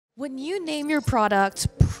When you name your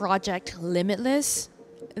product Project Limitless,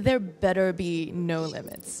 there better be no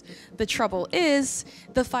limits. The trouble is,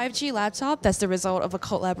 the 5G laptop that's the result of a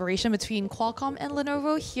collaboration between Qualcomm and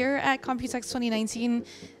Lenovo here at Computex 2019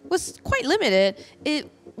 was quite limited.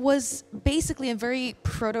 It was basically a very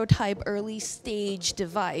prototype early stage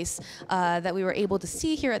device that we were able to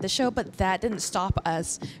see here at the show, but that didn't stop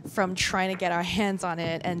us from trying to get our hands on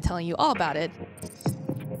it and telling you all about it.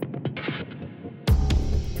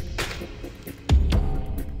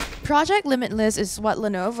 Project Limitless is what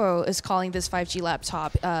Lenovo is calling this 5G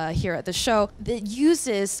laptop here at the show. It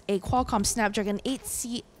uses a Qualcomm Snapdragon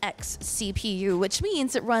 8CX CPU, which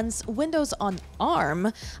means it runs Windows on ARM,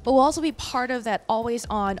 but will also be part of that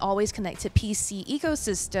always-on, always-connected PC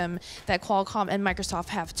ecosystem that Qualcomm and Microsoft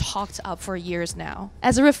have talked up for years now.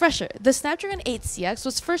 As a refresher, the Snapdragon 8CX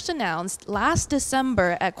was first announced last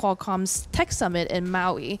December at Qualcomm's Tech Summit in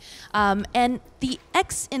Maui, and the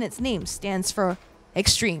X in its name stands for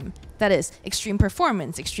extreme. That is, extreme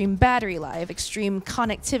performance, extreme battery life, extreme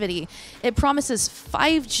connectivity. It promises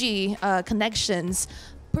 5G connections,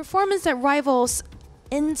 performance that rivals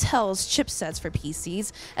Intel's chipsets for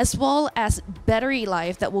PCs, as well as battery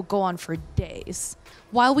life that will go on for days.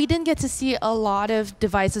 While we didn't get to see a lot of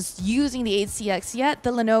devices using the 8CX yet,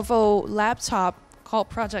 the Lenovo laptop called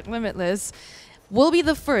Project Limitless will be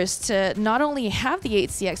the first to not only have the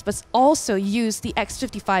 8CX, but also use the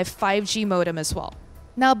X55 5G modem as well.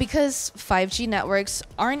 Now, because 5G networks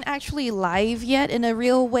aren't actually live yet in a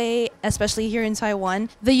real way, especially here in Taiwan,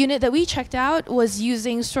 the unit that we checked out was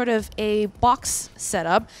using sort of a box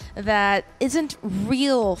setup that isn't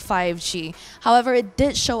real 5G. However, it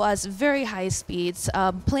did show us very high speeds.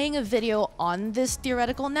 Playing a video on this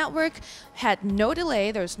theoretical network had no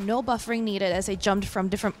delay. There was no buffering needed as it jumped from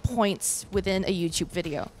different points within a YouTube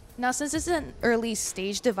video. Now, since this is an early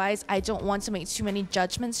stage device, I don't want to make too many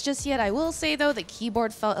judgments just yet. I will say, though, the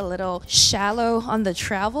keyboard felt a little shallow on the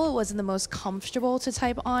travel. It wasn't the most comfortable to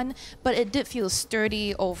type on, but it did feel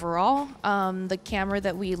sturdy overall. The camera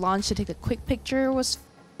that we launched to take a quick picture was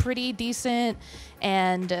pretty decent,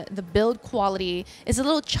 and the build quality is a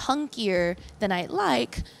little chunkier than I'd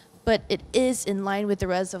like, but it is in line with the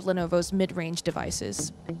rest of Lenovo's mid-range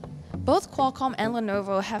devices. Both Qualcomm and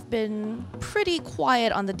Lenovo have been pretty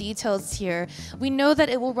quiet on the details here. We know that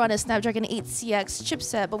it will run a Snapdragon 8CX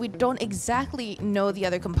chipset, but we don't exactly know the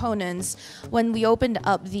other components. When we opened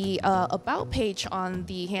up the About page on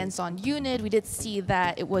the hands-on unit, we did see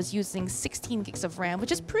that it was using 16 gigs of RAM,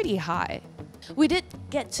 which is pretty high. We did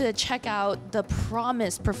get to check out the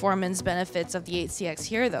promised performance benefits of the 8CX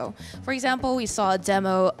here, though. For example, we saw a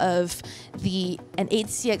demo of an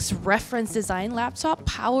 8CX reference design laptop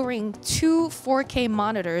powering two 4K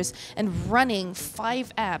monitors and running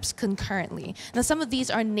 5 apps concurrently. Now, some of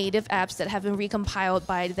these are native apps that have been recompiled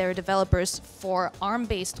by their developers for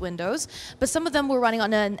ARM-based Windows, but some of them were running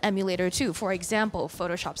on an emulator too. For example,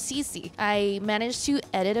 Photoshop CC. I managed to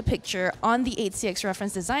edit a picture on the 8CX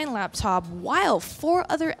reference design laptop while 4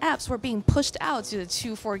 other apps were being pushed out to the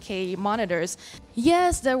two 4K monitors.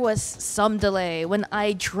 Yes, there was some delay. When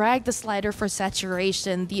I dragged the slider for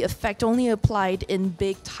saturation, the effect only applied in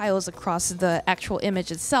big tiles across the actual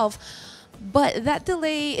image itself. But that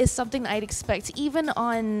delay is something I'd expect even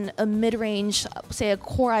on a mid-range, say a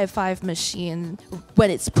Core i5 machine,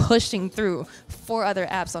 when it's pushing through 4 other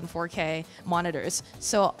apps on 4K monitors.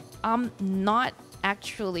 So I'm not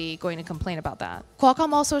actually going to complain about that.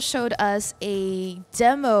 Qualcomm also showed us a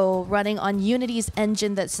demo running on Unity's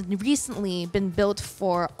engine that's recently been built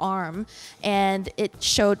for ARM, and it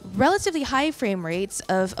showed relatively high frame rates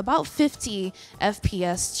of about 50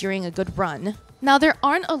 FPS during a good run. Now, there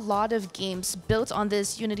aren't a lot of games built on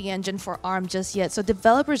this Unity engine for ARM just yet, so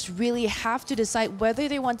developers really have to decide whether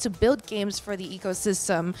they want to build games for the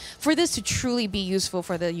ecosystem for this to truly be useful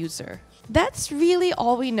for the user. That's really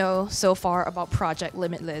all we know so far about Project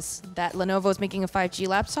Limitless, that Lenovo is making a 5G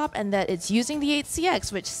laptop and that it's using the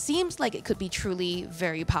 8CX, which seems like it could be truly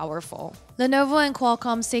very powerful. Lenovo and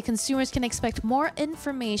Qualcomm say consumers can expect more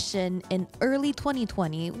information in early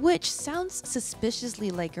 2020, which sounds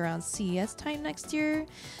suspiciously like around CES time next year.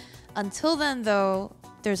 Until then, though,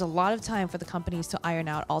 there's a lot of time for the companies to iron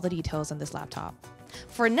out all the details on this laptop.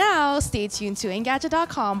 For now, stay tuned to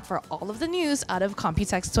Engadget.com for all of the news out of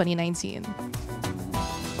Computex 2019.